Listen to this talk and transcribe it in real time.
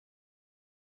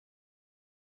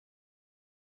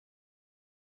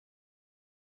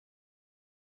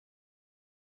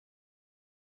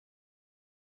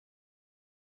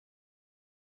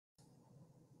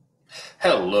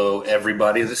Hello,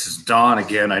 everybody. This is Don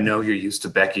again. I know you're used to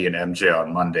Becky and MJ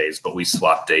on Mondays, but we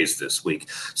swapped days this week.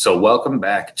 So welcome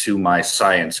back to my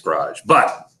science garage.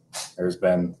 But there's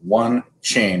been one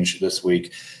change this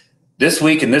week. This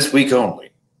week and this week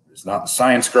only. It's not the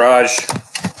science garage.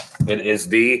 It is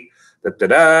the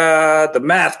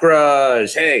math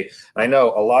garage. Hey, I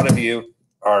know a lot of you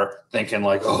are thinking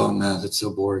like, oh, math, it's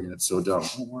so boring and it's so dumb.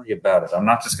 Don't worry about it. I'm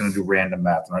not just going to do random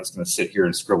math. I'm not just going to sit here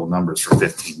and scribble numbers for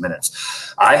 15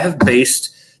 minutes. I have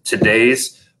based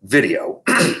today's video,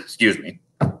 excuse me,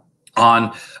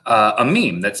 on a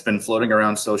meme that's been floating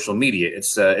around social media.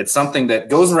 It's something that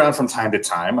goes around from time to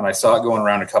time, and I saw it going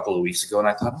around a couple of weeks ago, and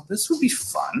I thought, oh, this would be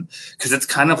fun because it's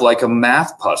kind of like a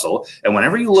math puzzle. And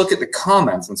whenever you look at the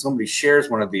comments, when somebody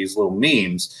shares one of these little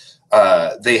memes,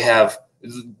 they have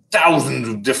thousands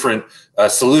of different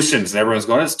solutions, and everyone's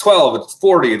going, it's 12, it's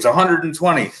 40, it's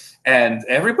 120. And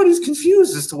everybody's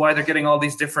confused as to why they're getting all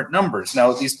these different numbers.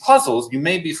 Now, these puzzles, you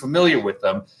may be familiar with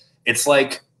them. It's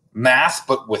like math,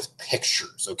 but with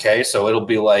pictures, okay? So it'll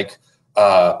be like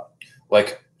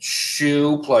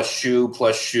shoe plus shoe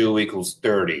plus shoe equals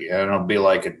 30. And it'll be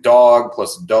like a dog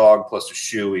plus a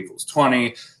shoe equals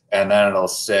 20. And then it'll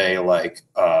say like,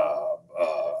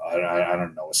 I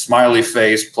don't know, a smiley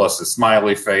face plus a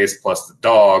smiley face plus the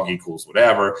dog equals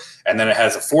whatever. And then it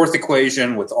has a fourth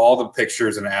equation with all the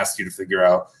pictures and asks you to figure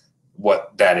out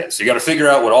what that is. So you got to figure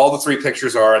out what all the three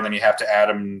pictures are, and then you have to add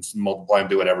them, multiply them,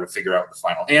 do whatever to figure out what the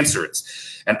final answer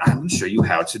is. And I'm going to show you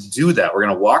how to do that. We're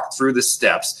going to walk through the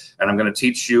steps, and I'm going to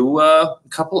teach you a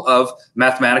couple of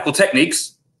mathematical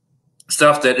techniques,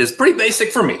 stuff that is pretty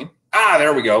basic for me.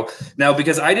 There we go. Now,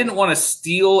 because I didn't want to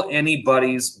steal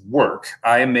anybody's work,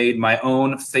 I made my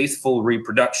own faithful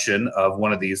reproduction of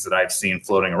one of these that I've seen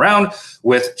floating around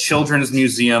with Children's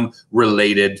Museum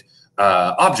related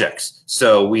objects.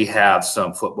 So we have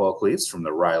some football cleats from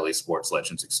the Riley Sports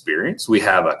Legends Experience. We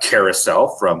have a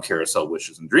carousel from Carousel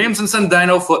Wishes and Dreams, and some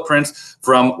dino footprints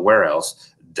from where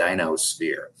else? Dino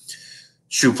Sphere.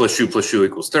 Shoe plus shoe plus shoe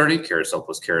equals 30. Carousel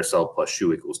plus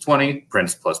shoe equals 20.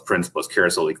 Prince plus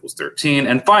carousel equals 13.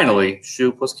 And finally,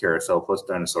 shoe plus carousel plus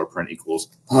dinosaur print equals,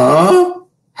 huh?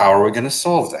 How are we going to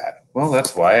solve that? Well,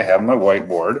 that's why I have my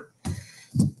whiteboard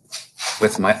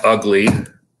with my ugly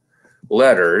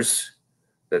letters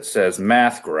that says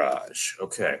Math Garage.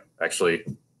 Okay, actually,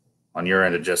 on your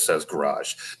end, it just says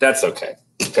Garage. That's okay.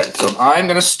 Okay, so I'm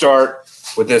going to start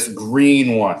with this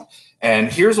green one.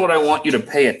 And here's what I want you to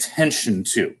pay attention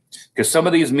to, because some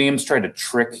of these memes try to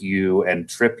trick you and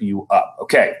trip you up.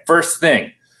 Okay, first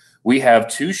thing, we have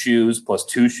 2 shoes plus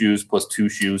 2 shoes plus 2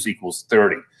 shoes equals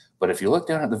 30. But if you look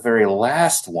down at the very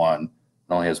last one,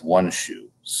 it only has 1 shoe.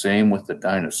 Same with the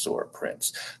dinosaur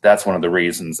prints. That's one of the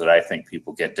reasons that I think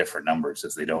people get different numbers,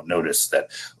 is they don't notice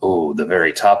that, oh, the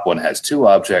very top one has 2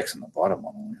 objects and the bottom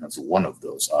one only has 1 of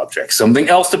those objects. Something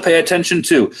else to pay attention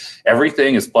to.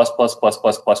 Everything is plus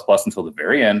until the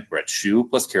very end. We're at shoe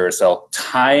plus carousel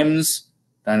times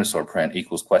dinosaur print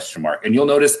equals question mark. And you'll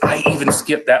notice I even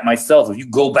skipped that myself. If you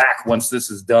go back once this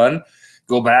is done,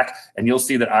 go back and you'll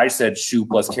see that I said shoe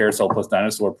plus carousel plus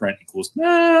dinosaur print equals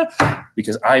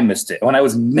because I missed it. When I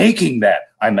was making that,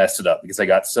 I messed it up because I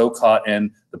got so caught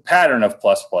in the pattern of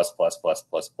plus.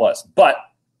 But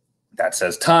that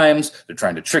says times. They're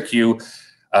trying to trick you.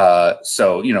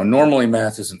 So, normally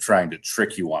math isn't trying to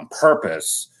trick you on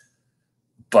purpose,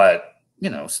 but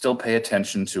still pay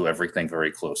attention to everything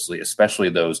very closely, especially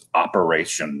those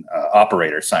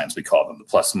operator signs, we call them, the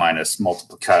plus minus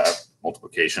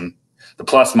multiplication. The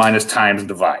plus, minus, times,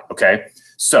 divide, okay?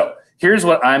 So here's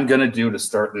what I'm going to do to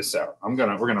start this out. We're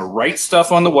going to write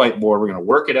stuff on the whiteboard. We're going to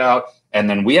work it out, and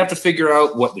then we have to figure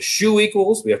out what the shoe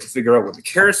equals. We have to figure out what the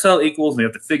carousel equals. We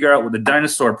have to figure out what the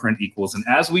dinosaur print equals. And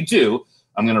as we do,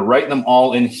 I'm going to write them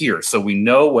all in here so we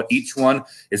know what each one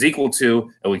is equal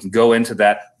to, and we can go into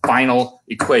that final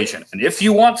equation. And if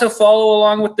you want to follow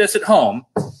along with this at home,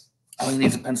 all you need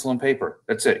is a pencil and paper.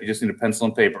 That's it. You just need a pencil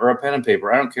and paper, or a pen and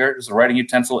paper. I don't care. Just a writing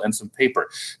utensil and some paper.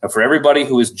 Now, for everybody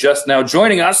who is just now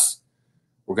joining us,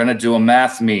 we're going to do a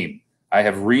math meme. I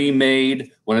have remade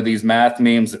one of these math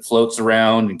memes that floats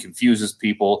around and confuses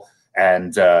people,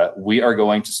 and we are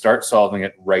going to start solving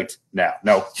it right now.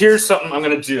 Now, here's something I'm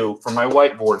going to do for my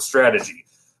whiteboard strategy.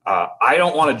 I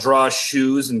don't want to draw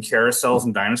shoes and carousels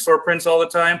and dinosaur prints all the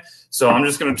time, so I'm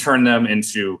just going to turn them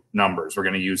into numbers. We're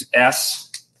going to use S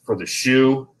for the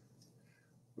shoe.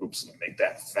 Oops, let me make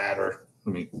that fatter.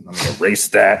 Let me erase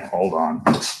that. Hold on.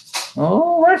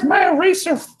 Oh, where's my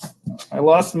eraser? I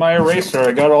lost my eraser.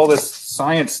 I got all this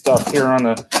science stuff here on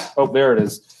the, oh, there it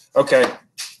is. Okay.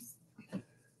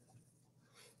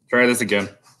 Try this again.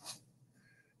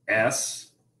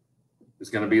 S is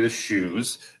going to be the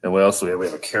shoes. And what else do we have? We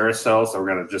have a carousel, so we're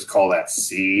going to just call that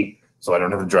C, so I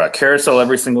don't have to draw a carousel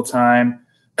every single time.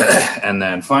 And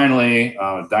then finally,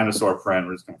 dinosaur print,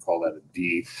 we're just going to call that a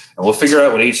D. And we'll figure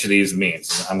out what each of these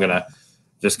means. I'm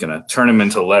just going to turn them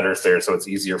into letters there so it's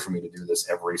easier for me to do this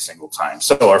every single time.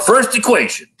 So our first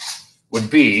equation would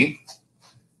be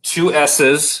 2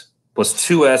 S's plus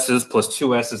 2 S's plus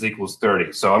 2 S's equals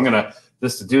 30. So I'm going to,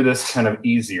 just to do this kind of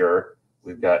easier,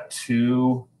 we've got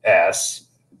 2S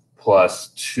plus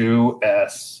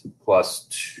 2S plus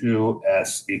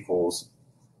 2S equals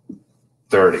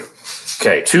 30.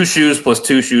 Okay, 2 shoes plus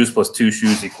 2 shoes plus 2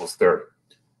 shoes equals 30.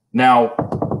 Now,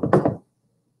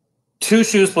 2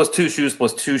 shoes plus 2 shoes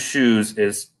plus 2 shoes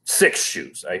is 6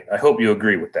 shoes. I hope you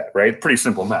agree with that, right? Pretty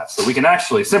simple math. So we can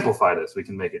actually simplify this. We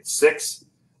can make it 6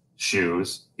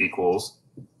 shoes equals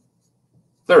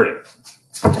 30.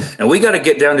 And we got to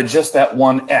get down to just that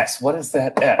one S. What is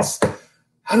that S?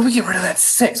 How do we get rid of that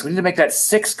 6? We need to make that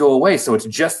 6 go away so it's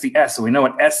just the S, so we know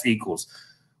what S equals.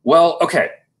 Well,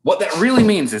 okay, what that really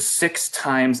means is 6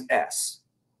 times S.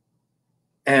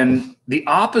 And the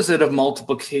opposite of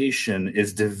multiplication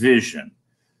is division.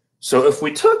 So if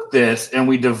we took this and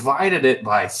we divided it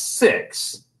by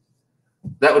 6,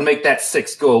 that would make that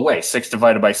 6 go away. 6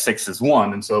 divided by 6 is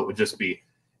 1, and so it would just be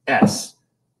S.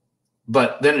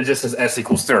 But then it just says S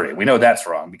equals 30. We know that's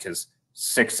wrong because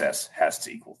 6S has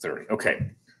to equal 30.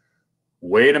 Okay,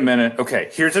 wait a minute. Okay,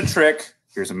 here's a trick.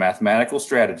 Here's a mathematical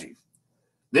strategy.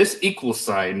 This equal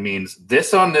sign means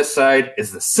this on this side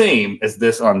is the same as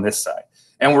this on this side.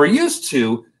 And we're used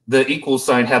to the equal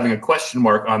sign having a question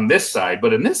mark on this side.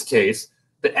 But in this case,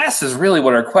 the S is really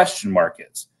what our question mark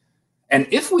is. And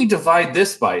if we divide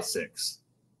this by 6,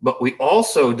 but we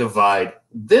also divide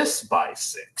this by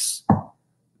 6,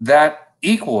 that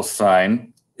equal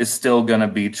sign is still going to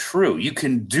be true. You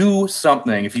can do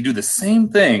something. If you do the same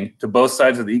thing to both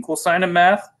sides of the equal sign in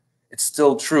math, it's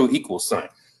still true equal sign.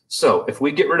 So if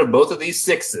we get rid of both of these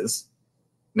 6's,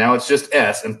 now it's just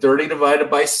S, and 30 divided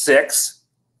by 6,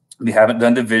 we haven't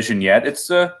done division yet. It's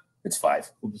 5.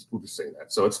 We'll just say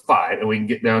that. So it's 5, and we can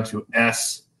get down to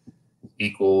S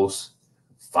equals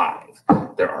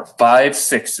 5. There are 5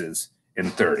 6's in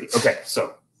 30. Okay,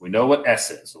 so we know what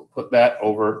S is. So we'll put that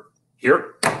over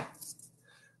here.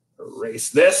 Erase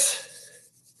this.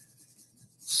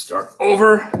 Start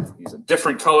over. Use a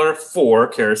different color. 4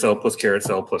 carousel plus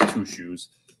 2 shoes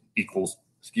equals,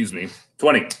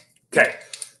 20. Okay,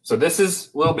 so this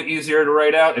is a little bit easier to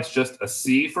write out. It's just a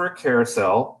C for a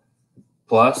carousel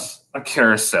plus a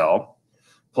carousel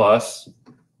plus,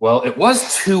 well, it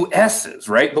was 2 S's,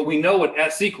 right? But we know what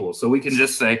S equals. So we can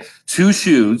just say 2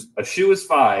 shoes. A shoe is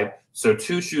 5. So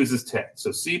 2 shoes is 10.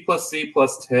 So C plus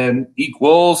 10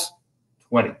 equals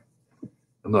 20.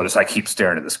 You'll notice I keep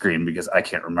staring at the screen because I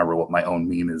can't remember what my own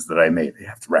meme is that I made. I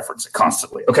have to reference it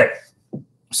constantly. Okay,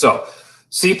 so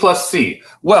C plus C.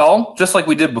 Well, just like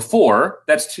we did before,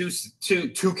 that's two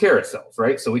carousels,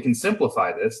 right? So we can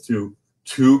simplify this to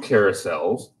 2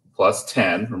 carousels plus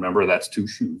 10. Remember, that's 2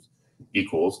 shoes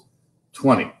equals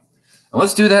 20. And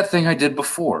let's do that thing I did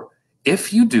before.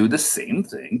 If you do the same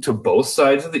thing to both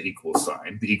sides of the equal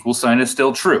sign is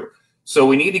still true. So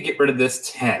we need to get rid of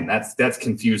this 10. That's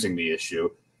confusing the issue.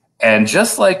 And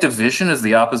just like division is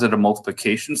the opposite of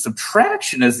multiplication,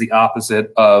 subtraction is the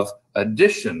opposite of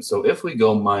addition. So if we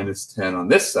go minus 10 on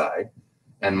this side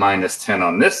and minus 10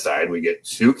 on this side, we get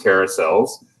 2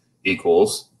 carousels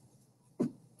equals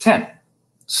 10.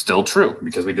 Still true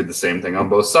because we did the same thing on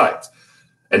both sides.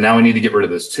 And now we need to get rid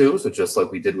of this 2. So just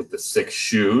like we did with the 6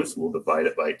 shoes, we'll divide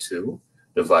it by 2,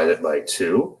 divide it by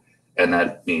 2. And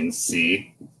that means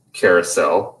C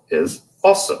carousel is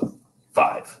also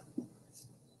 5.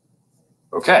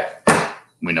 Okay,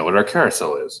 we know what our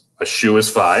carousel is. A shoe is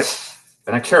 5,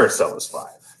 and a carousel is 5.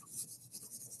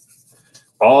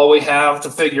 All we have to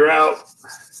figure out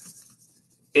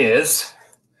is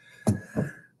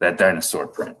that dinosaur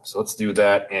print. So let's do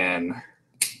that in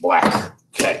black.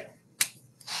 Okay.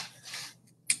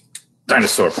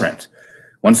 Dinosaur print.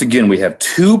 Once again, we have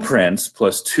 2 prints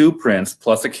plus 2 prints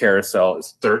plus a carousel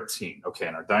is 13. Okay,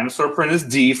 and our dinosaur print is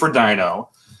D for dino.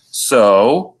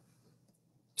 So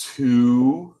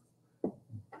 2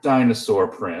 dinosaur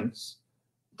prints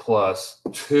plus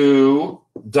 2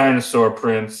 dinosaur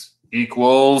prints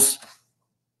equals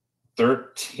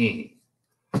 13.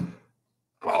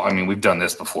 Well, I mean, we've done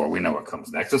this before. We know what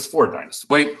comes next. It's 4 dinosaurs.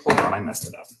 Wait, hold on. I messed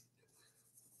it up.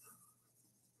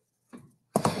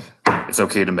 It's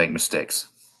okay to make mistakes.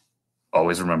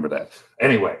 Always remember that.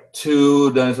 Anyway,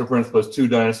 2 dinosaur prints plus 2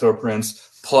 dinosaur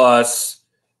prints plus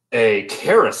a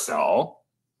carousel,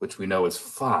 which we know is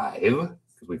 5,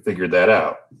 because we figured that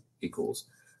out, equals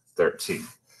 13.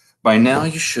 By now,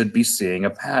 you should be seeing a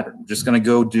pattern. I'm just going to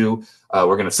go do,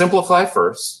 we're going to simplify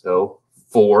first. So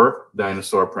 4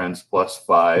 dinosaur prints plus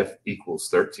 5 equals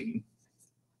 13.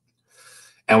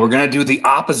 And we're going to do the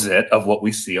opposite of what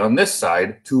we see on this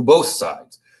side to both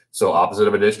sides. So opposite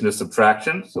of addition is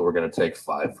subtraction. So we're going to take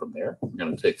 5 from there. We're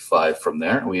going to take 5 from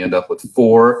there. And we end up with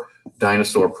 4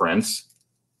 dinosaur prints.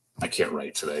 I can't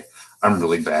write today. I'm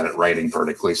really bad at writing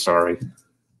vertically, sorry.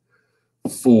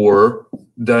 4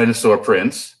 dinosaur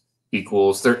prints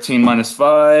equals 13 minus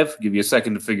 5. Give you a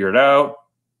second to figure it out.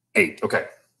 8. Okay.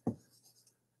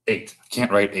 8.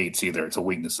 Can't write 8s either. It's a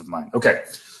weakness of mine. Okay.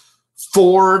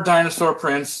 4 dinosaur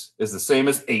prints is the same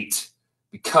as 8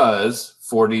 because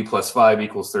 4D plus 5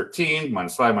 equals 13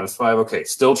 minus 5 minus 5. Okay,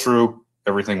 still true.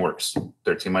 Everything works.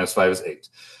 13 minus 5 is 8.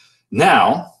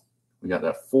 Now, we got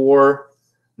that 4.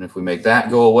 And if we make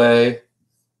that go away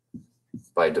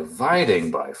by dividing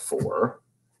by 4,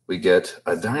 we get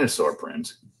a dinosaur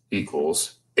print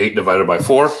equals 8 divided by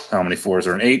 4. How many 4s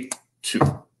are in 8? 2.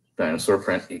 Dinosaur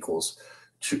print equals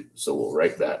 2. So we'll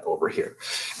write that over here.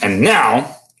 And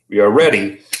now we are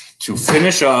ready to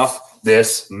finish off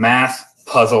this math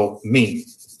puzzle meme.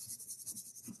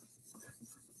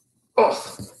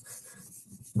 Oh,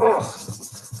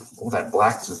 that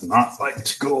black does not like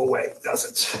to go away, does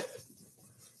it?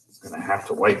 I'm going to have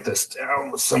to wipe this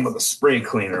down with some of the spray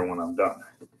cleaner when I'm done.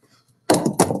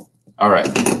 All right.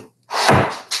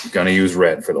 I'm going to use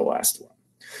red for the last one.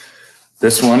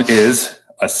 This one is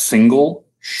a single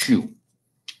shoe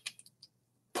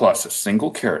plus a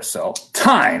single carousel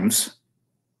times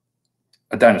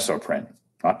a dinosaur print,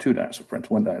 not 2 dinosaur prints,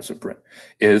 1 dinosaur print,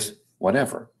 is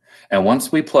whatever. And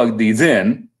once we plug these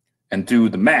in and do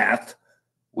the math,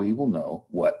 we will know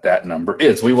what that number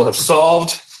is. We will have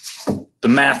solved the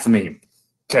math meme.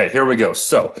 Okay, here we go.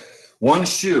 So 1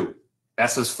 shoe,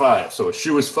 S is 5. So a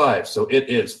shoe is 5. So it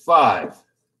is 5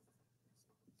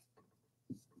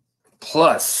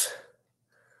 plus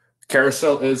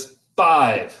carousel is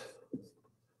 5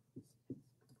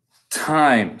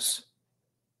 times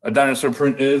a dinosaur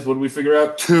print is, what do we figure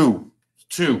out? 2.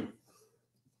 2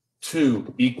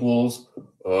 equals,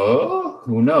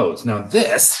 who knows? Now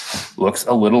this looks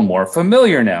a little more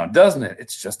familiar now, doesn't it?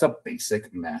 It's just a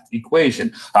basic math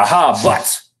equation. Aha,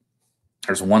 but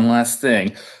there's one last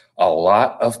thing. A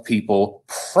lot of people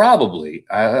probably,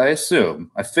 I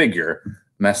assume, I figure,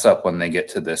 mess up when they get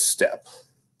to this step.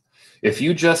 If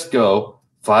you just go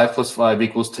 5 plus 5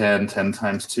 equals 10, 10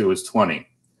 times 2 is 20.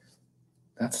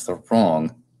 That's the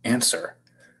wrong answer.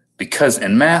 Because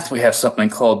in math, we have something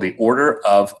called the order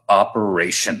of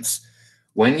operations.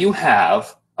 When you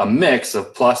have a mix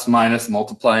of plus, minus,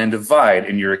 multiply, and divide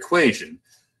in your equation,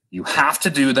 you have to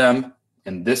do them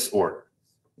in this order.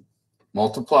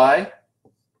 Multiply.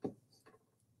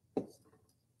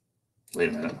 Wait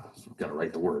a minute. I've got to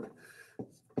write the word.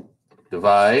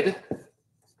 Divide.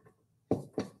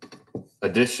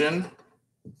 Addition.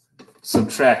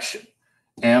 Subtraction.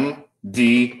 M-D-A-S.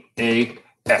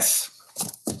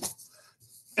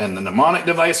 And the mnemonic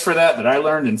device for that I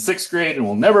learned in 6th grade and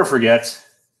will never forget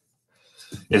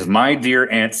is my dear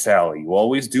Aunt Sally. You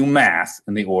always do math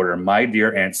in the order my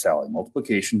dear Aunt Sally.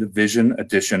 Multiplication, division,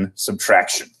 addition,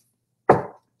 subtraction.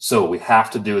 So we have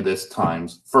to do this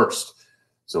times first.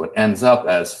 So it ends up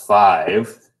as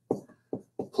 5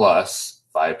 plus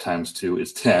 5 times 2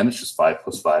 is 10. It's just 5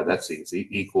 plus 5. That's easy.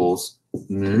 Equals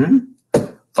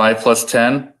 5 plus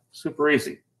 10. Super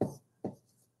easy.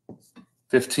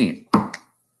 15.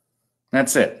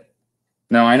 That's it.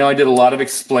 Now, I know I did a lot of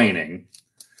explaining.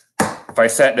 If I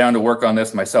sat down to work on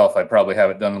this myself, I'd probably have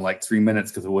it done in like 3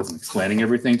 minutes because I wasn't explaining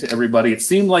everything to everybody. It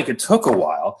seemed like it took a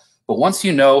while, but once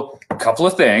you know a couple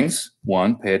of things,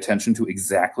 1, pay attention to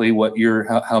exactly what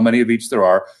how many of each there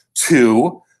are.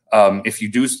 2, if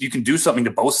you can do something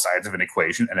to both sides of an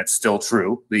equation and it's still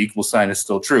true. The equal sign is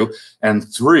still true.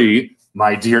 And 3,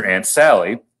 my dear Aunt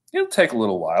Sally, it'll take a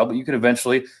little while, but you can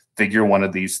eventually figure one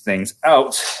of these things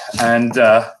out. And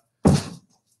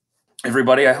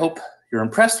everybody, I hope you're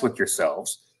impressed with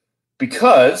yourselves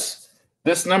because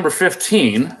this number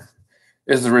 15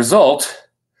 is the result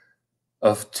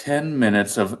of 10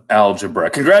 minutes of algebra.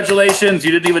 Congratulations,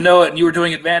 you didn't even know it and you were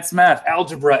doing advanced math,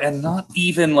 algebra, and not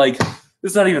even like,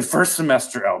 this is not even first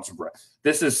semester algebra.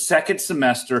 This is second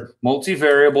semester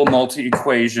multivariable,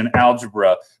 multi-equation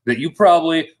algebra that you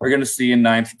probably are going to see in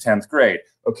 9th or 10th grade.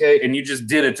 Okay, and you just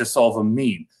did it to solve a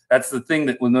meme. That's the thing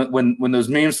that when those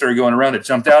memes started going around, it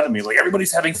jumped out at me. Like,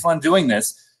 everybody's having fun doing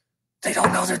this. They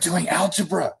don't know they're doing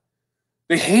algebra.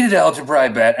 They hated algebra, I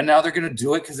bet, and now they're going to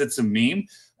do it because it's a meme.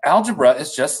 algebra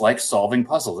is just like solving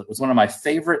puzzles. It was one of my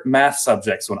favorite math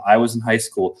subjects when I was in high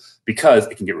school because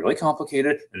it can get really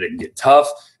complicated and it can get tough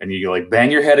and you like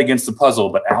bang your head against the puzzle,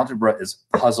 but algebra is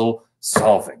puzzle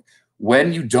solving.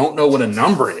 When you don't know what a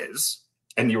number is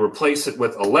and you replace it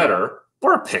with a letter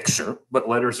or a picture, but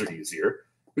letters are easier,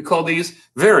 we call these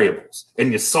variables.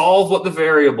 And you solve what the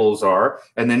variables are,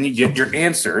 and then you get your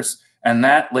answers. And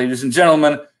that, ladies and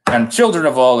gentlemen, and children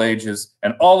of all ages,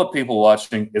 and all the people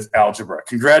watching, is algebra.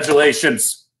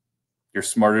 Congratulations. You're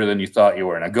smarter than you thought you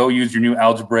were. Now go use your new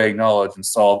algebraic knowledge and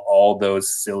solve all those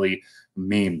silly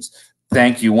memes.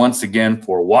 Thank you once again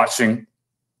for watching.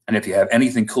 And if you have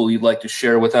anything cool you'd like to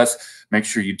share with us, make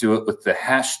sure you do it with the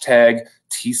hashtag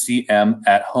TCM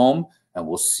at home. And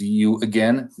we'll see you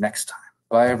again next time.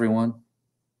 Bye, everyone.